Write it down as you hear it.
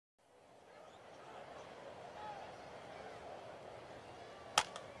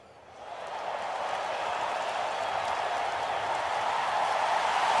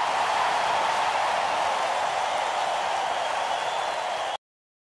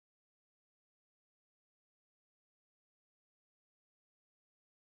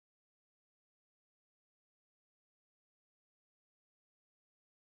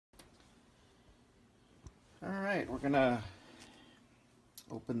Alright, we're gonna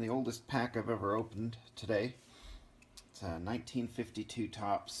open the oldest pack I've ever opened today. It's a 1952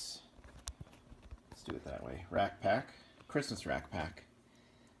 Topps, let's do it that way, rack pack, Christmas rack pack.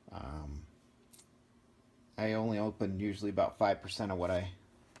 I only open usually about 5% of what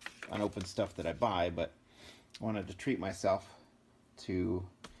unopened stuff that I buy, but I wanted to treat myself to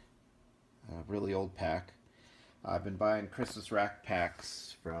a really old pack. I've been buying Christmas rack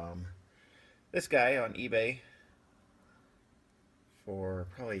packs from this guy on eBay for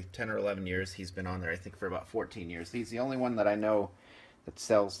probably 10 or 11 years. He's been on there, I think, for about 14 years. He's the only one that I know that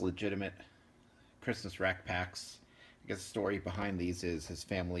sells legitimate Christmas rack packs. I guess the story behind these is his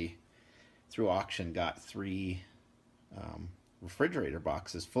family, through auction, got 3 refrigerator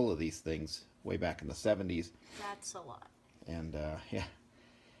boxes full of these things way back in the 70s. That's a lot. And yeah,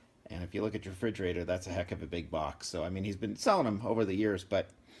 and if you look at your refrigerator, that's a heck of a big box. So I mean, he's been selling them over the years,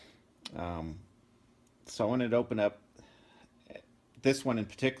 but so I wanted to open up this one in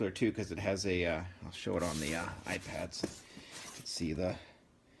particular too, because it has a I'll show it on the iPads. You can see the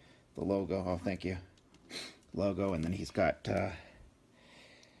logo. Oh, thank you. Logo, and then he's got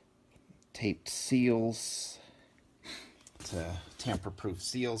taped seals, tamper-proof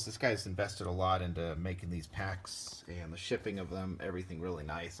seals. This guy's invested a lot into making these packs and the shipping of them. Everything really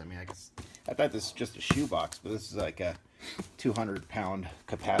nice. I mean, I thought this was just a shoe box, but this is like a 200-pound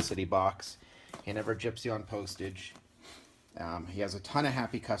capacity box. He never gyps you on postage. He has a ton of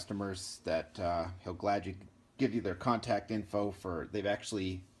happy customers that he'll gladly give you their contact info for. They've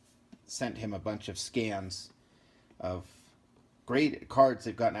actually sent him a bunch of scans of graded cards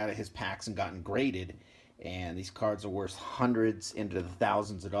they've gotten out of his packs and gotten graded, and these cards are worth hundreds into the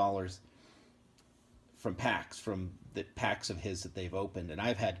thousands of dollars from the packs of his that they've opened. And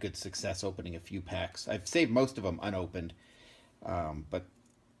I've had good success opening a few packs. I've saved most of them unopened, but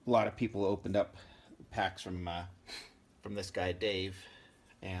a lot of people opened up packs from this guy Dave.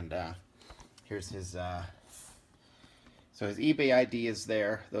 And here's his so his eBay ID is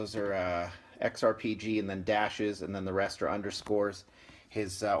there. Those are Xrpg and then dashes, and then the rest are underscores.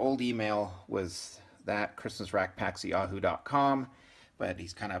 His old email was that christmasrackpacks@yahoo.com, but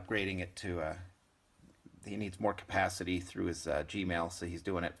he's kind of upgrading it to he needs more capacity through his Gmail, so he's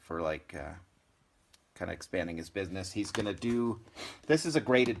doing it for like kind of expanding his business. He's gonna do, this is a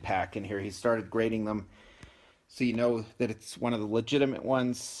graded pack in here. He started grading them so you know that it's one of the legitimate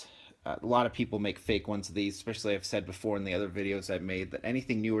ones. A lot of people make fake ones of these, especially I've said before in the other videos I've made that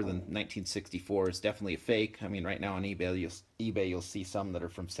anything newer than 1964 is definitely a fake. I mean, right now on eBay you'll see some that are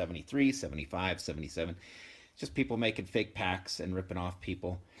from 73, 75, 77. It's just people making fake packs and ripping off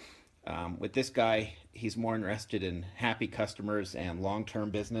people. With this guy, he's more interested in happy customers and long-term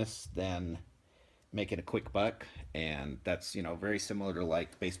business than making a quick buck. And that's, you know, very similar to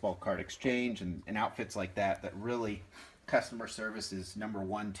like baseball card exchange and outfits like that really customer service is number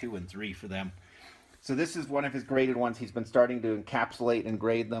 1, 2, and 3 for them. So this is one of his graded ones. He's been starting to encapsulate and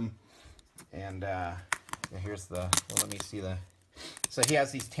grade them. And here's the, well, let me see the, so he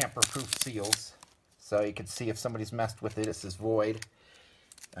has these tamper-proof seals. So you can see if somebody's messed with it, it says void.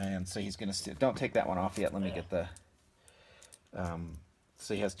 And so he's going to, don't take that one off yet. Let me get the,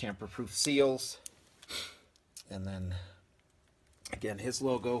 so he has tamper-proof seals. And then, again, his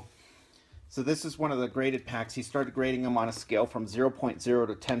logo. So this is one of the graded packs. He started grading them on a scale from 0.0 to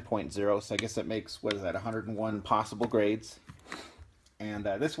 10.0. So I guess that makes, what is that, 101 possible grades. And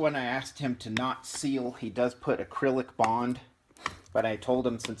this one I asked him to not seal. He does put acrylic bond. But I told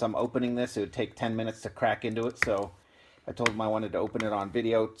him since I'm opening this, it would take 10 minutes to crack into it. So I told him I wanted to open it on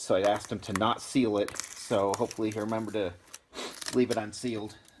video. So I asked him to not seal it. So hopefully he'll remember to leave it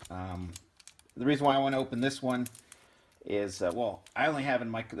unsealed. The reason why I want to open this one is, well, I only have in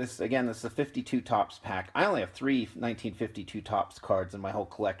my, this is a 52 Topps pack. I only have 3 1952 Topps cards in my whole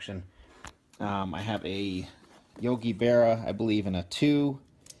collection. I have a Yogi Berra, I believe, in a 2.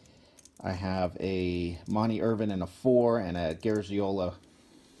 I have a Monty Irvin in a 4 and a Garagiola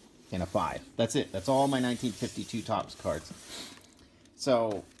in a 5. That's it. That's all my 1952 Topps cards.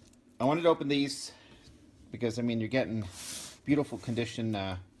 So I wanted to open these because, I mean, you're getting beautiful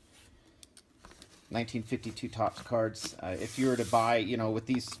condition 1952 Topps cards. If you were to buy, you know, with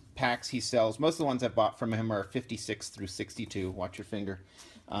these packs he sells, most of the ones I've bought from him are 56 through 62. Watch your finger.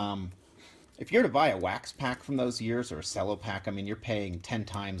 If you were to buy a wax pack from those years or a cello pack, I mean, you're paying 10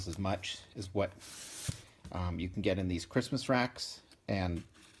 times as much as what you can get in these Christmas racks, and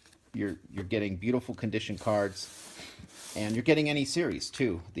you're getting beautiful condition cards, and you're getting any series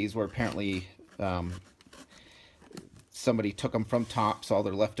too. These were apparently somebody took them from Topps, all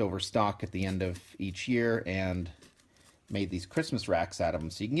their leftover stock at the end of each year, and made these Christmas racks out of them.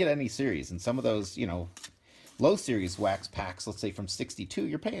 So you can get any series, and some of those, you know, low series wax packs, let's say from 62,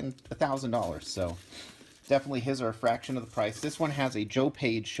 you're paying $1,000. So definitely his are a fraction of the price. This one has a Joe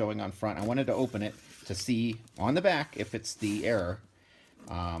page showing on front. I wanted to open it to see on the back if it's the error.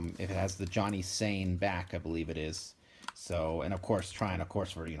 If it has the Johnny Sain back, I believe it is. So, and of course, trying, of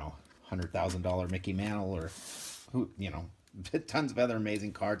course, for, you know, $100,000 Mickey Mantle or who, you know, tons of other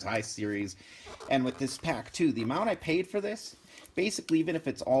amazing cards, high series. And with this pack too, the amount I paid for this, basically, even if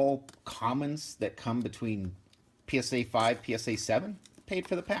it's all commons that come between PSA 5, PSA 7, paid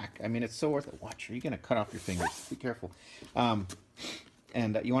for the pack. I mean, it's so worth it. Watch, are you going to cut off your fingers? Be careful. And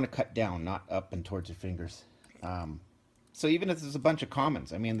you want to cut down, not up and towards your fingers. So even if there's a bunch of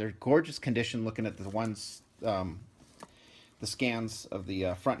commons, I mean, they're gorgeous condition looking at the ones, the scans of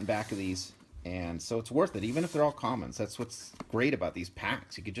the front and back of these. And so it's worth it, even if they're all commons. That's what's great about these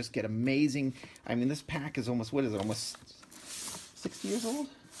packs. You could just get amazing... I mean, this pack is almost, what is it, almost 60 years old?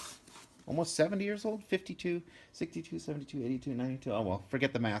 Almost 70 years old? 52, 62, 72, 82, 92. Oh, well,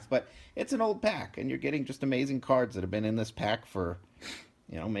 forget the math. But it's an old pack, and you're getting just amazing cards that have been in this pack for,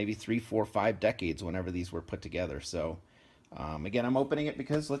 you know, maybe 3, 4, 5 decades whenever these were put together. So, again, I'm opening it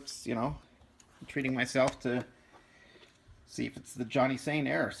because I'm treating myself to see if it's the Johnny Sain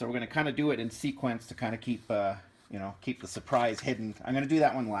error. So we're going to kind of do it in sequence to kind of keep, keep the surprise hidden. I'm going to do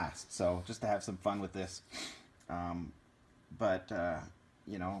that one last, so just to have some fun with this.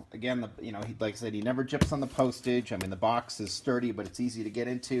 Again, like I said, he never gyps on the postage. I mean, the box is sturdy, but it's easy to get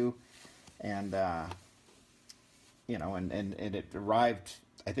into. And, and it arrived,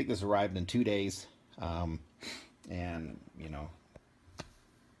 I think this arrived in 2 days.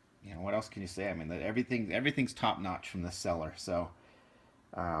 What else can you say? I mean, everything's top notch from the seller. So,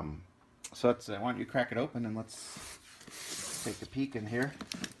 why don't you crack it open and let's take a peek in here.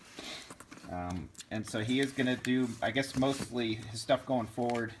 And so he is going to do, I guess, mostly his stuff going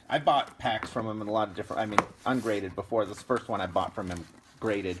forward. I bought packs from him in a lot of different, ungraded before. This first one I bought from him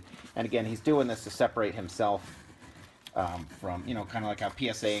graded. And again, he's doing this to separate himself from, kind of like how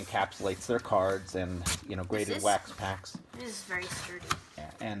PSA encapsulates their cards and, graded wax packs. This is very sturdy. Yeah,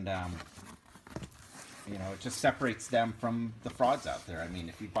 and, it just separates them from the frauds out there. I mean,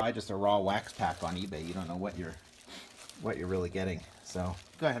 if you buy just a raw wax pack on eBay, you don't know what you're really getting. So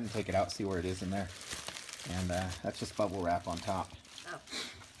go ahead and take it out, see where it is in there. And that's just bubble wrap on top. Oh.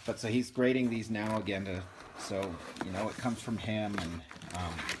 But so he's grading these now again it comes from him,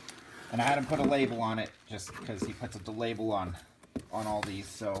 and I had him put a label on it just because he puts the label on all these.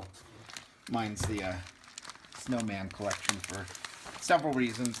 So mine's the Snowman collection for several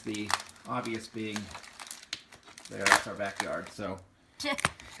reasons. The obvious being that's our backyard. So.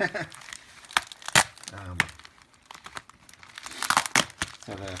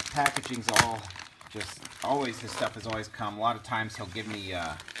 So the packaging's his stuff has always come. A lot of times he'll give me,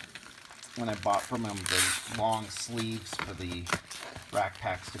 when I bought from him, the long sleeves for the rack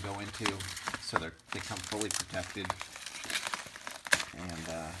packs to go into, so they come fully protected. And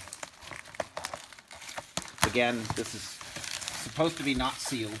again, this is supposed to be not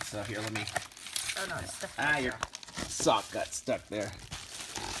sealed, so here, let me... Oh no, it's stuck. Your sock got stuck there.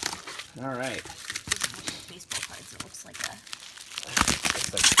 Alright. Baseball cards, it looks like that.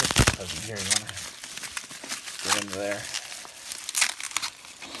 It's like Christmas present here. You want to get into there?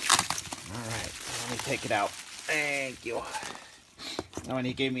 Alright, let me take it out. Thank you. Oh, and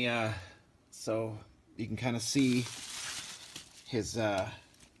he gave me so you can kind of see his,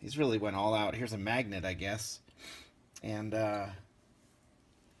 he's really went all out. Here's a magnet, I guess. And, let's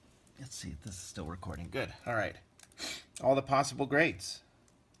see if this is still recording. Good. Alright. All the possible grades.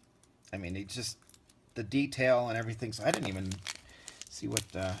 I mean, it's just the detail and everything. So I didn't even see what,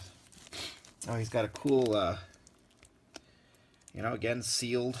 oh, he's got a cool, again,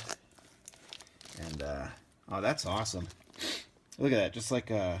 sealed. And, oh, that's awesome. Look at that. Just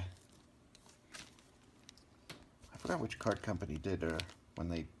like, I forgot which card company did,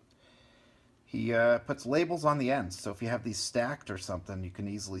 when he puts labels on the ends. So if you have these stacked or something, you can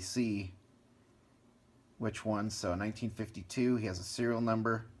easily see which one. So 1952, he has a serial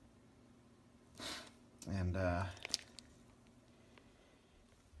number. And an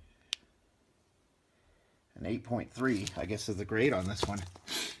 8.3, I guess, is the grade on this one.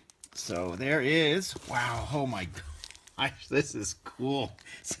 So there is, wow, oh my gosh, this is cool.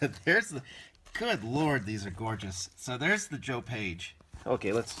 So there's the, good Lord, these are gorgeous. So there's the Joe page.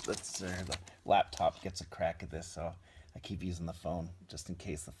 Okay, let's the laptop gets a crack at this, so I keep using the phone just in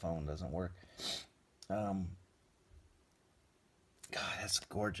case the phone doesn't work. God, that's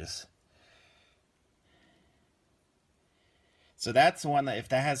gorgeous. So that's the one that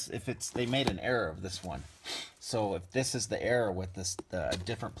they made an error of this one. So if this is the error with the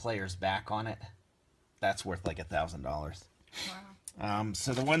different players back on it, that's worth like $1,000. Wow.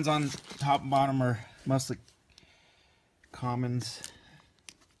 So the ones on top and bottom are mostly commons.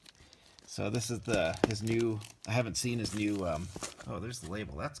 So this is his new. I haven't seen his new. Oh, there's the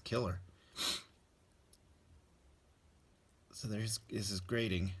label. That's killer. So there's his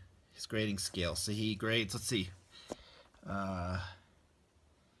grading scale. So he grades. Let's see.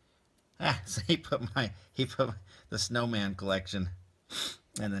 So he put the snowman collection,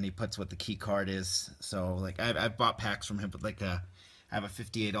 and then he puts what the key card is. So like I've bought packs from him, but like I have a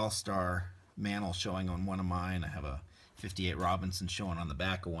 58 All-Star Mantle showing on one of mine. I have a 58 Robinson showing on the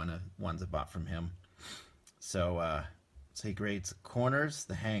back of ones I bought from him. So so he grades the corners,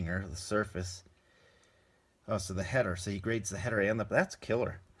 the hanger, the surface. Oh, so the header. So he grades the header and that's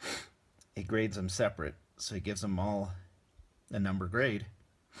killer. He grades them separate. So he gives them all a number grade.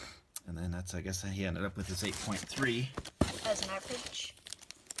 And then that's, I guess, he ended up with his 8.3. As an average?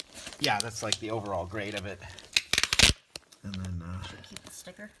 Yeah, that's like the overall grade of it. And then... Should we keep the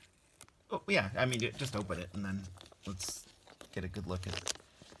sticker? Oh, yeah, I mean, just open it and then let's get a good look at it.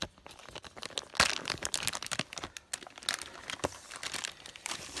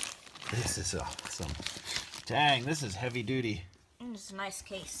 This is awesome. Dang, this is heavy duty. It's a nice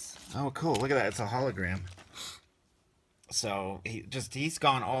case. Oh, cool. Look at that. It's a hologram. So he's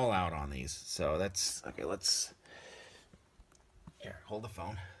gone all out on these. So that's okay. Let's here. Hold the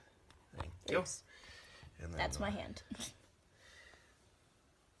phone. Thank you. Thanks. And then, That's my hand.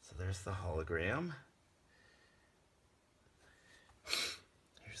 So there's the hologram.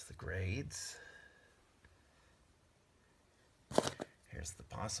 Here's the grades. Here's the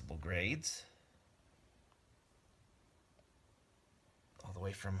possible grades. All the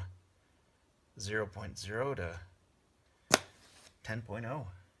way from 0.0 to 10.0.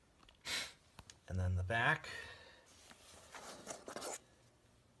 And then the back.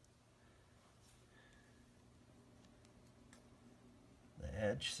 The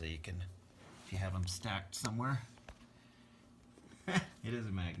edge, so you can, if you have them stacked somewhere. It is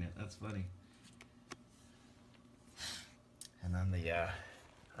a magnet, that's funny. And then the,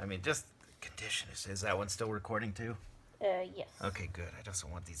 I mean, just the condition. Is that one still recording too? Yes. Okay, good. I just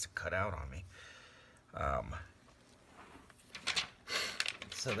don't want these to cut out on me.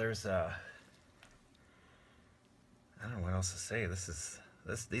 So there's I don't know what else to say.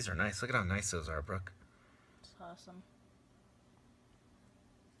 These are nice. Look at how nice those are, Brooke. It's awesome.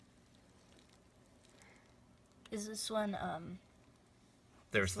 Is this one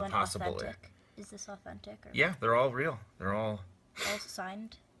There's the possible. authentic? Is this authentic? Or Yeah, they're all real. They're all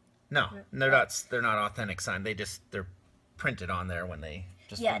signed? no, they're not. They're not authentic signed. They're printed on there when they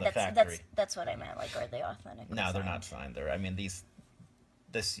just from the factory. That's what I meant. Like, are they authentic? No, they're not signed. I mean, this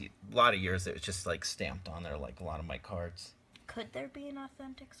a lot of years it was just like stamped on there, like a lot of my cards. Could there be an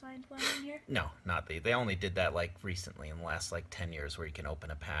authentic signed one in here? No, not they only did that like recently in the last like 10 years, where you can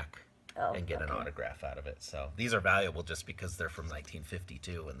open a pack and get an autograph out of it. So these are valuable just because they're from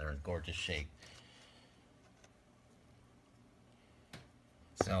 1952 and they're in gorgeous shape.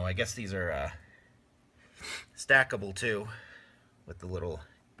 So I guess these are stackable too, with the little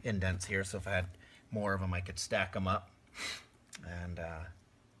indents here. So if I had more of them, I could stack them up. And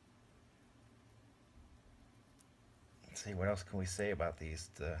let's see, what else can we say about these?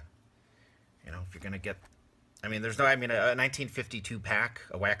 You know, if you're gonna get, I mean, there's no, I mean, a 1952 pack,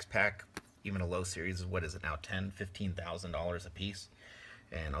 a wax pack, even a low series is, what is it now, $15,000 a piece.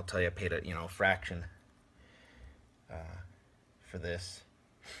 And I'll tell you, I paid a, you know, fraction for this.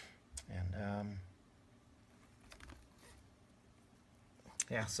 And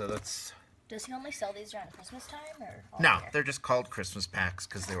yeah, so that's. Does he only sell these around Christmas time, or all No, year? they're just called Christmas packs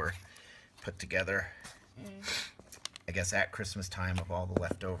because they were put together, I guess, at Christmas time of all the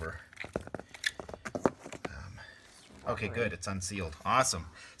leftover. Okay, good. It's unsealed. Awesome.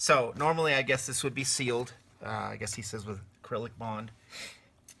 So normally, I guess this would be sealed. I guess he says with acrylic bond.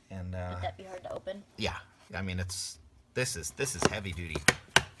 And Would that be hard to open? yeah, I mean, this is heavy duty.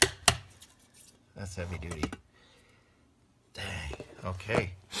 That's heavy duty. Dang.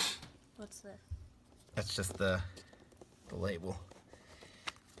 Okay. What's this? That's just the label.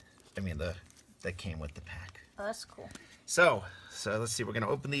 I mean, that came with the pack. Oh, that's cool. So let's see. We're gonna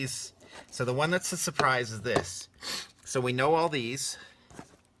open these. So the one that's a surprise is this. So we know all these.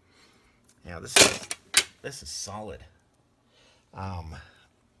 Yeah, this is solid. And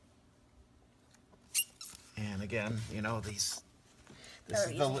again, you know, this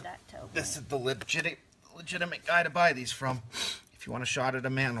is the legitimate guy to buy these from. If you want a shot at a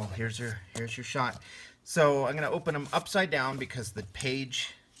mantle, here's your shot. So I'm gonna open them upside down because the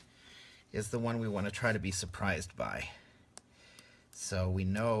page is the one we want to try to be surprised by. So we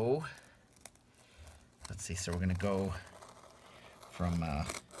know let's see. So we're gonna go from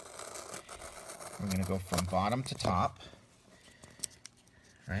bottom to top,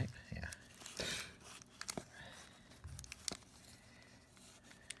 right? Yeah.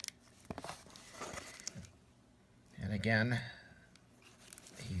 And again,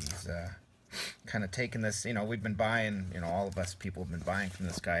 he's kind of taken this, you know, we've been buying, you know, all of us people have been buying from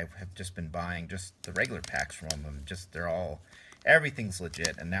this guy, have just been buying just the regular packs from him, just they're all, everything's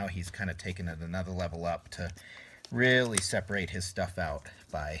legit, and now he's kind of taken it another level up to really separate his stuff out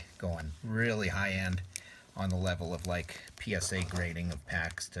by going really high end on the level of like PSA grading of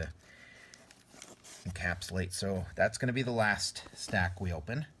packs to encapsulate. So that's going to be the last stack we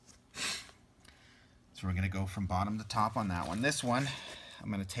open. So we're going to go from bottom to top on that one. This one, I'm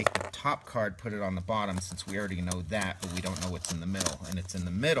going to take the top card, put it on the bottom, since we already know that, but we don't know what's in the middle. And it's in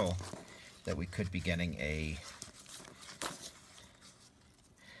the middle that we could be getting a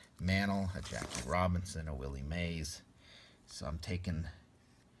Mantle, a Jackie Robinson, a Willie Mays. So I'm taking,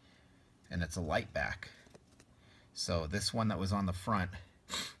 and it's a light back. So this one that was on the front,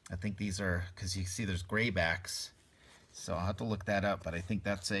 I think these are, because you see there's gray backs. So I'll have to look that up, but I think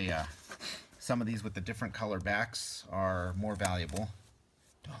that's a, some of these with the different color backs are more valuable.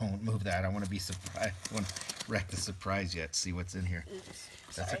 Don't move that. I want to be surprised. I want to wreck the surprise yet. See what's in here. Oops,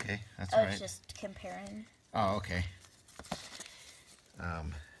 That's sorry. okay. That's I all was right. just comparing. Oh, okay.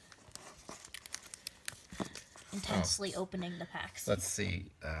 Intensely opening the packs. Let's see.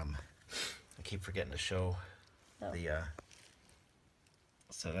 I keep forgetting to show the.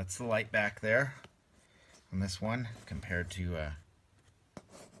 So that's the light back there on this one compared to.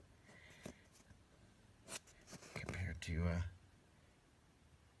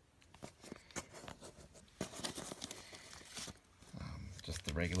 Just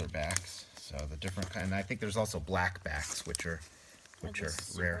the regular backs. So the different kind. And I think there's also black backs, which are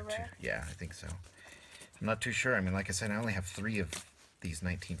rare too. Yeah, I think so. I'm not too sure. I mean, like I said, I only have 3 of these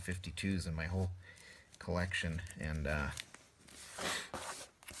 1952s in my whole collection, and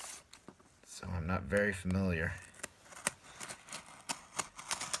so I'm not very familiar.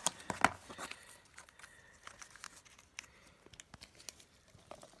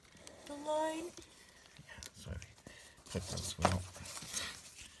 The line. Yeah, so I put those well.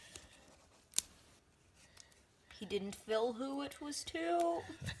 He didn't fill who it was to.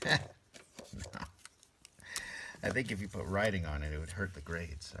 No. I think if you put writing on it, it would hurt the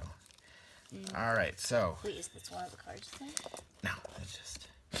grade. So, all right. So, wait, is this one of the cards then? No, it's just.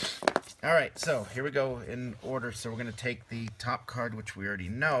 All right. So here we go in order. So we're gonna take the top card, which we already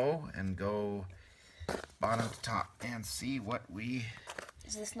know, and go bottom to top and see what we.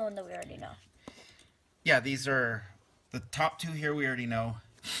 Is this the one that we already know? Yeah, these are the top 2 here. We already know.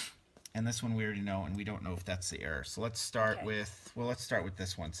 And this one we already know, and we don't know if that's the error. So let's start with, well, let's start with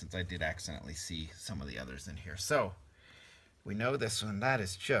this one, since I did accidentally see some of the others in here. So we know this one. That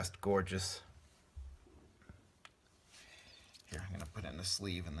is just gorgeous. Here, I'm going to put it in the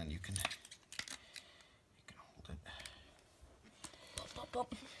sleeve, and then you can hold it. Bump, bump,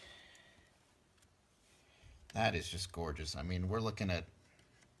 bump. That is just gorgeous. I mean, we're looking at,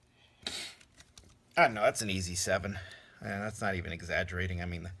 I don't know, that's an easy 7. And that's not even exaggerating. I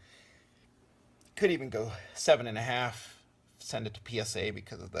mean, could even go 7.5, send it to PSA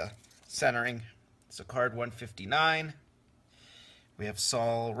because of the centering. So card 159. We have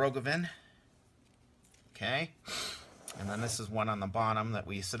Saul Rogovin. Okay. And then this is one on the bottom that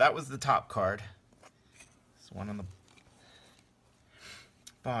we, so that was the top card. This one on the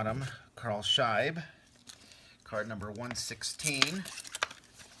bottom, Carl Scheib. Card number 116.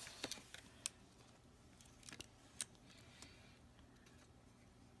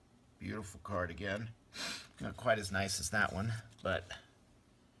 Beautiful card again. Not quite as nice as that one, but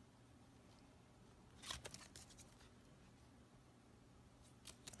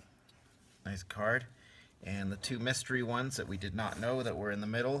nice card. And the 2 mystery ones that we did not know that were in the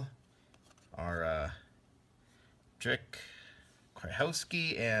middle are Drick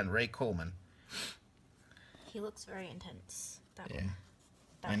Krajewski and Ray Coleman. He looks very intense. That Yeah, one.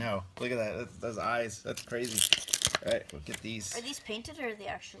 I know. Look at that. Those eyes. That's crazy. All right, we'll get these. Are these painted or are they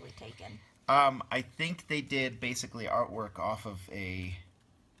actually taken? I think they did basically artwork off of a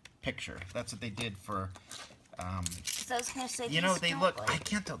picture. That's what they did for. So I was gonna say, You know, these they don't look. like- I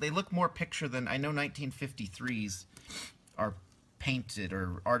can't tell. They look more picture than I know. 1953s are painted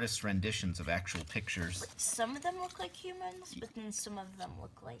or artist renditions of actual pictures. Some of them look like humans, but then some of them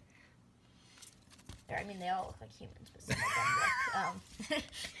look like. Or, I mean, they all look like humans, but some of them look.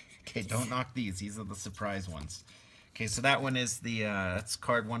 Okay, don't knock these. These are the surprise ones. Okay, so that one is the that's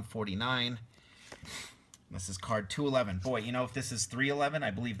card 149. This is card 211. Boy, you know, if this is 311,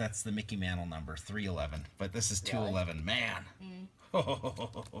 I believe that's the Mickey Mantle number, 311. But this is 211. Man.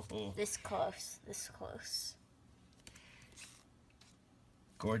 This close. This close.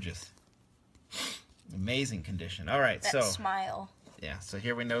 Gorgeous. Amazing condition. All right, That so smile. yeah, so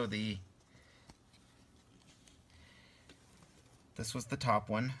here we know this was the top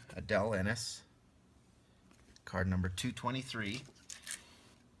one, Adele Ennis. Card number 223.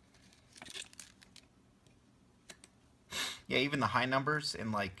 Yeah, even the high numbers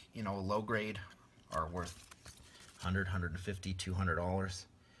in, like, you know, low grade are worth $100, $150, $200.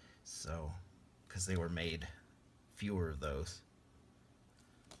 So, because they were made fewer of those.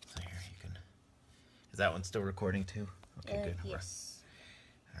 So here you can. Is that one still recording too? Okay, good. Yes.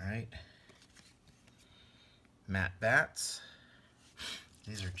 All right. Matte bats.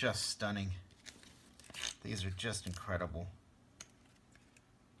 These are just stunning. These are just incredible.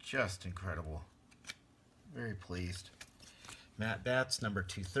 Just incredible. Very pleased. Matte bats number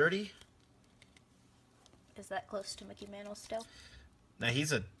 230. Is that close to Mickey Mantle still? Now you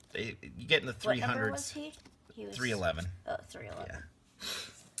get in the 300s. What number was he? He was 311. Oh, 311. Yeah.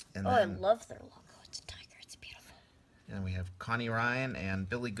 And I love their logo. It's a tiger. It's beautiful. And we have Connie Ryan and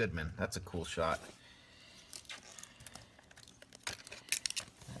Billy Goodman. That's a cool shot.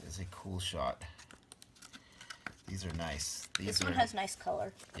 That is a cool shot. These are nice. This one has nice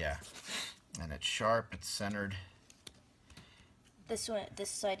color. Yeah. And it's sharp. It's centered. This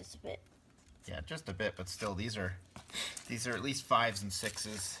side is a bit. Yeah, just a bit, but still, these are at least 5s and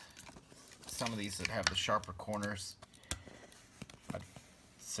 6s. Some of these that have the sharper corners, I'd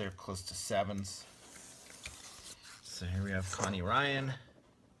say are close to 7s. So here we have Connie Ryan,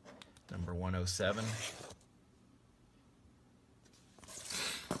 number 107.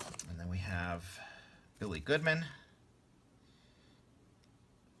 And then we have Billy Goodman.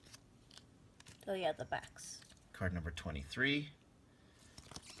 Oh yeah, the backs. Card number 23.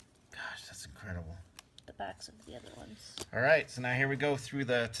 Gosh, that's incredible. The backs of the other ones. All right, so now here we go through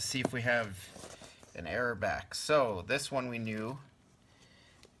to see if we have an error back. So this one we knew,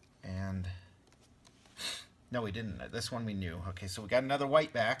 and no, we didn't. This one we knew. Okay, so we got another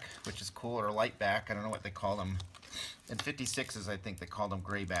white back, which is cool, or light back. I don't know what they call them. In 56s, I think they called them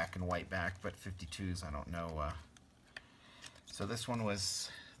gray back and white back, but 52s, I don't know. So this one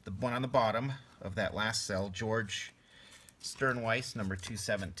was the one on the bottom of that last cell, George Sternweiss, number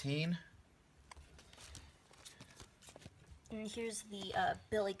 217. And here's the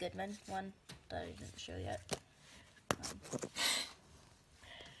Billy Goodman one that I didn't show yet.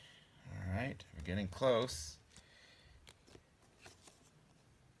 All right, we're getting close.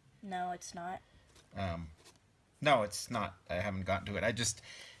 No, it's not. No, it's not. I haven't gotten to it. I just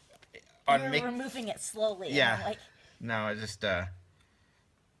You're removing it slowly. Yeah. And I'm like, no, I just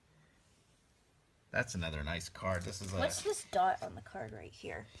that's another nice card. This is what's this dot on the card right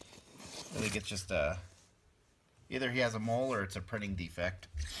here? I think it's just either he has a mole or it's a printing defect.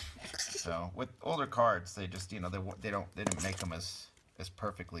 So with older cards, they just, you know, they didn't make them as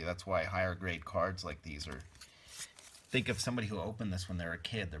perfectly. That's why higher grade cards like these are. Think of somebody who opened this when they were a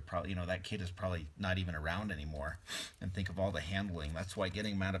kid. They're probably, you know, that kid is probably not even around anymore. And think of all the handling. That's why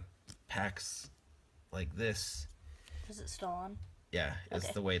getting them out of packs like this. Is it still on? Yeah, is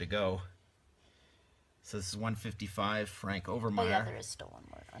Okay. the way to go. So this is 155, Frank Overmeyer. Oh yeah, there is still one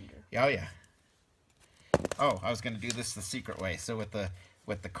more under. Oh yeah. Oh, I was going to do this the secret way. So with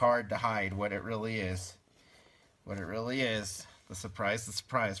the card to hide what it really is. What it really is. The surprise, the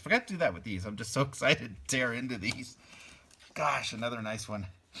surprise. Forgot to do that with these. I'm just so excited to tear into these. Gosh, another nice one.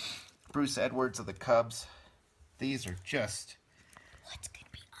 Bruce Edwards of the Cubs. These are just... What's going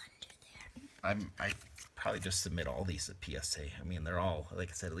to be under there? I probably just submit all these at PSA. I mean, they're all, like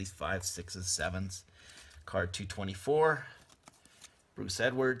I said, at least 5s, 6s, 7s. Card 224. Bruce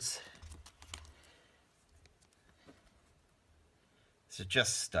Edwards. These are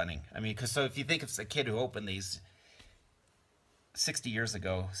just stunning. I mean, because so if you think of a kid who opened these 60 years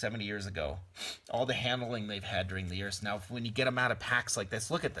ago, 70 years ago, all the handling they've had during the years. Now, when you get them out of packs like this,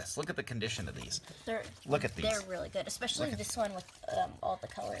 look at this. Look at the condition of these. Look at these. They're really good, especially this one with all the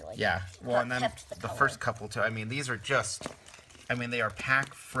color. Like, yeah, well, and then the color. first couple too. I mean, these are just, I mean, they are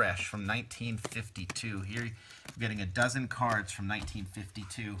pack fresh from 1952. Here, you're getting a dozen cards from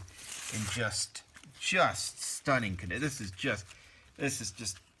 1952 in just stunning condition. This is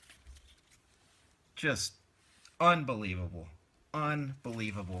just unbelievable.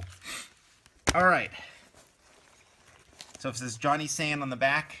 Unbelievable. All right. So if it says Johnny Sain on the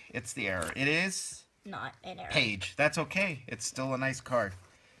back, it's the error. It is not an error. Page. That's okay. It's still a nice card.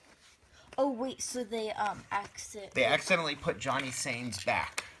 Oh wait, so they They accidentally put Johnny Sain's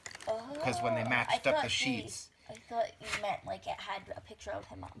back. because when they matched up the sheets. I thought you meant like it had a picture of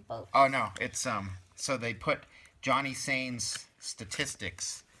him on both. Oh no, it's so they put Johnny Sain's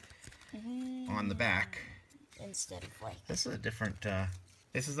statistics on the back instead of like. This is a different.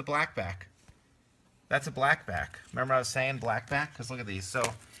 This is a black back. That's a black back. Remember I was saying black back? Because look at these. So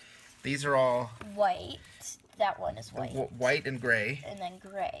these are all white. That one is white. White and gray. And then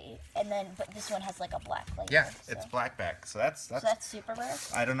gray. And then, but this one has like a black layer. Yeah, so. it's black back. So that's super rare?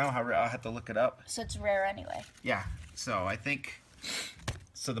 I don't know how rare. I'll have to look it up. So it's rare anyway. Yeah. So I think,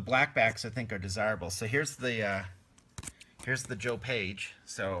 so the black backs I think are desirable. So here's the Joe Page.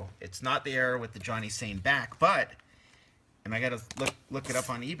 So it's not the error with the Johnny Sain back, but, and I got to look it up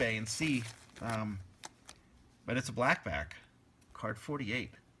on eBay and see, but it's a black back. Card 48.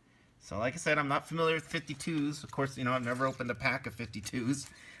 So like I said, I'm not familiar with 52s. Of course, you know, I've never opened a pack of 52s.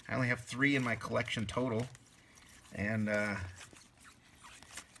 I only have 3 in my collection total. And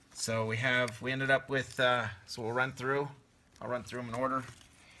so we ended up with, so we'll run through. I'll run through them in order.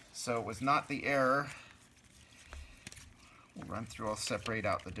 So it was not the error. We'll run through, I'll separate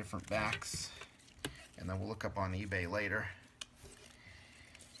out the different backs. And then we'll look up on eBay later.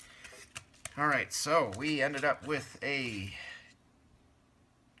 Alright, so we ended up with a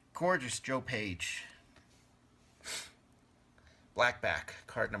gorgeous Joe Page black back,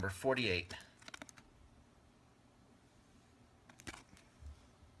 card number 48.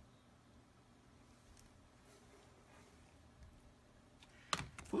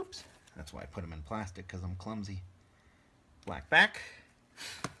 Whoops, that's why I put them in plastic, because I'm clumsy. Black back.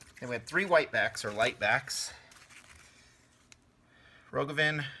 Then we had 3 white backs, or light backs.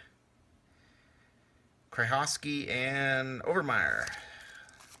 Rogovin, Krajewski, and Overmeyer.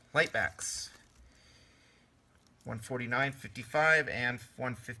 Light backs. 149, 55, and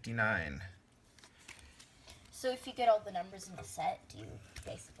 159. So if you get all the numbers in the set, do you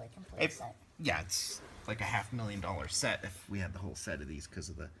basically complete the set? Yeah, it's like a $500,000 set if we had the whole set of these because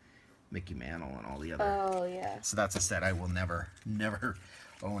of the Mickey Mantle and all the other. Oh, yeah. So that's a set I will never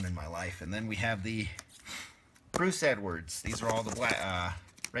own in my life. And then we have the Bruce Edwards. These are all the black,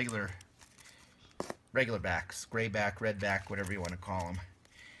 regular backs. Gray back, red back, whatever you want to call them.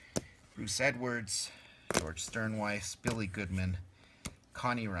 Bruce Edwards, George Sternweiss, Billy Goodman,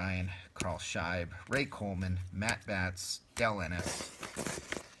 Connie Ryan, Carl Scheib, Ray Coleman, Matt Batts, Del Ennis.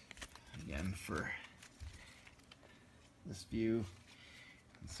 Again for this view.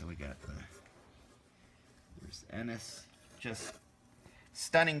 And so we got there's Ennis. Just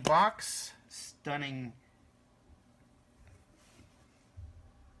stunning box, stunning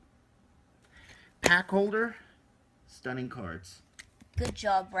pack holder, stunning cards. Good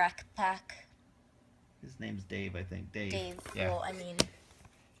job, Rack Pack. His name's Dave, I think. Dave. Yeah. Well, I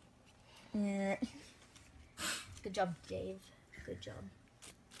mean... Good job, Dave. Good job.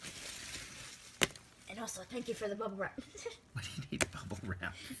 And also, thank you for the bubble wrap. What do you need bubble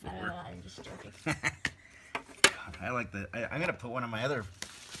wrap for? I don't know, I'm just joking. God, I like the... I'm going to put one of my other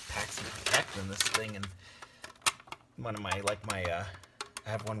packs of Protect in this thing, and one of my, I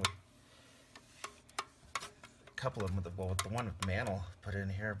have one with... couple of them with the one with Mantle put in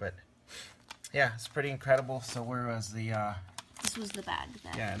here, but yeah, it's pretty incredible. So where was the this was the bag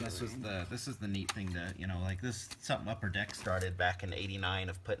that yeah, and this is the neat thing to, you know, like this, something Upper Deck started back in '89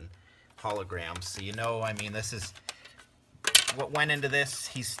 of putting holograms. So, you know, I mean, this is what went into this.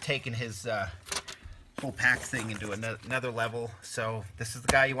 He's taken his full pack thing into another level. So this is the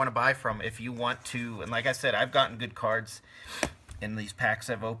guy you want to buy from if you want to. And like I said, I've gotten good cards in these packs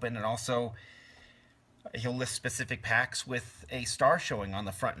I've opened, and also he'll list specific packs with a star showing on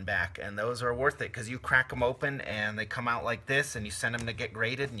the front and back, and those are worth it because you crack them open and they come out like this, and you send them to get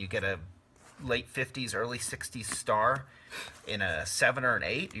graded, and you get a late 50s, early 60s star in a 7 or an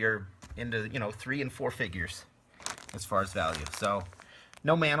 8. You're into, you know, 3 and 4 figures as far as value. So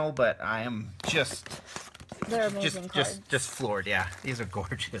no Mantle, but I am just they're amazing cards. Just floored. Yeah, these are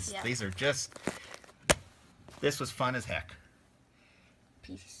gorgeous. Yeah. These are just, this was fun as heck.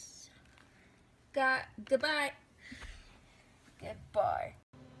 Peace. Goodbye. Goodbye.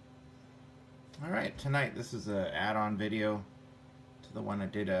 Alright, tonight this is an add-on video to the one I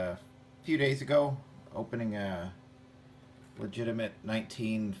did a few days ago, opening a legitimate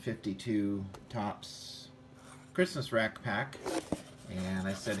 1952 Topps Christmas rack pack. And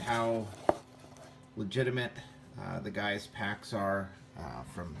I said how legitimate the guys' packs are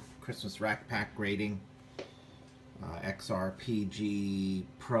from Christmas rack pack grading. Xrpg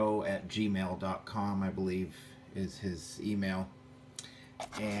pro@gmail.com, I believe, is his email.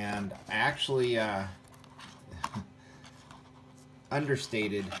 And I actually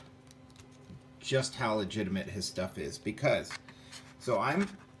understated just how legitimate his stuff is, because so I'm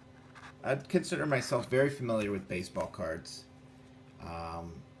I'd consider myself very familiar with baseball cards.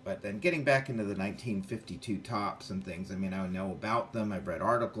 But then getting back into the 1952 tops and things, I mean, I know about them. I've read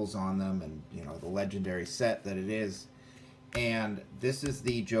articles on them and, you know, the legendary set that it is. And this is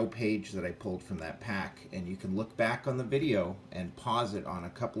the Joe Page that I pulled from that pack. And you can look back on the video and pause it on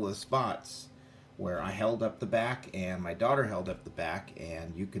a couple of spots where I held up the back and my daughter held up the back.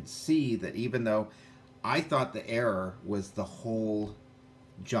 And you could see that even though I thought the error was the whole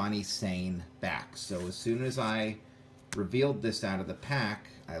Johnny Sain back. So as soon as I revealed this out of the pack,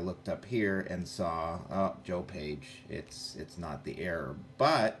 I looked up here and saw, oh, Joe Page. It's not the error,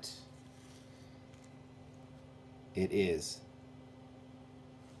 but it is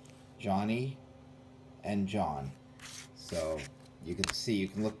Johnny and John. So you can see, you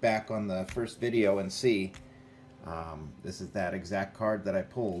can look back on the first video and see this is that exact card that I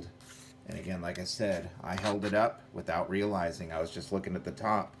pulled. And again, like I said, I held it up without realizing. I was just looking at the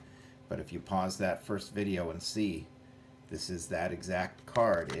top. But if you pause that first video and see, this is that exact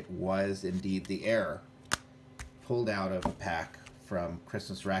card. It was indeed the error. Pulled out of a pack from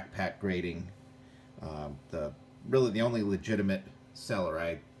Christmas Rack Pack Grading. Really the only legitimate seller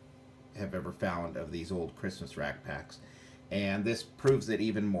I have ever found of these old Christmas Rack Packs. And this proves it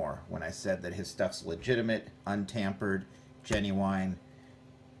even more. When I said that his stuff's legitimate, untampered, genuine,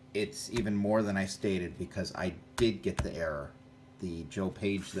 it's even more than I stated because I did get the error. The Joe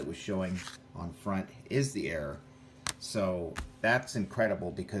Page that was showing on front is the error. So that's incredible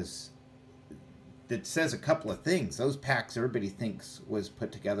because it says a couple of things. Those packs everybody thinks was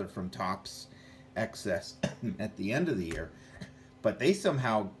put together from Topps excess at the end of the year, but they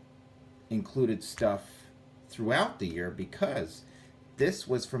somehow included stuff throughout the year because this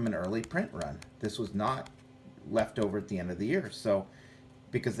was from an early print run. This was not left over at the end of the year. So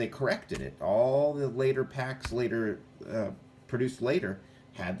because they corrected it, all the later packs produced later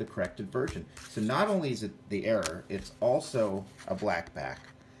had the corrected version. So not only is it the error, it's also a black back.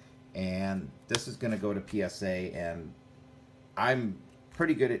 And this is going to go to PSA, and I'm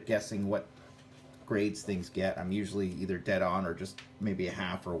pretty good at guessing what grades things get. I'm usually either dead on or just maybe a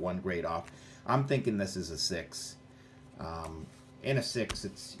half or one grade off. I'm thinking this is a 6. In a 6,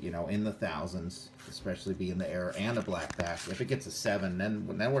 it's, you know, in the thousands, especially being the error and a black back. If it gets a 7,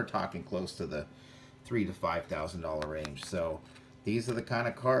 then we're talking close to the $3,000 to $5,000 range. So these are the kind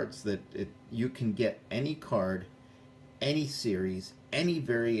of cards that you can get any card, any series, any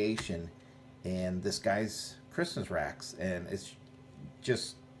variation in this guy's Christmas racks. And it's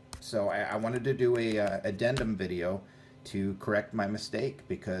just, so I wanted to do a addendum video to correct my mistake,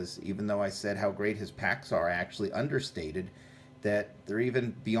 because even though I said how great his packs are, I actually understated that they're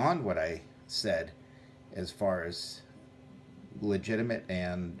even beyond what I said as far as legitimate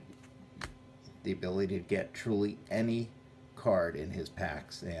and the ability to get truly any card in his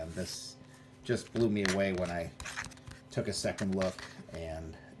packs. And this just blew me away when I took a second look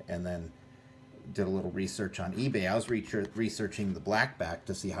and then did a little research on eBay. I was researching the black back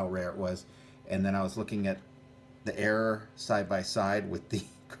to see how rare it was, and then I was looking at the error side by side with the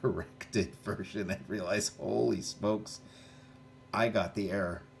corrected version and realized, holy smokes, I got the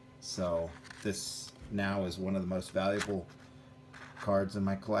error. So this now is one of the most valuable cards in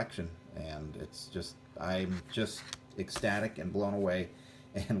my collection, and it's just, I'm just ecstatic and blown away,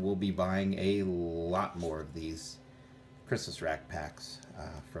 and we'll be buying a lot more of these Christmas rack packs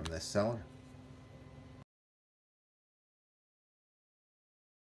from this seller.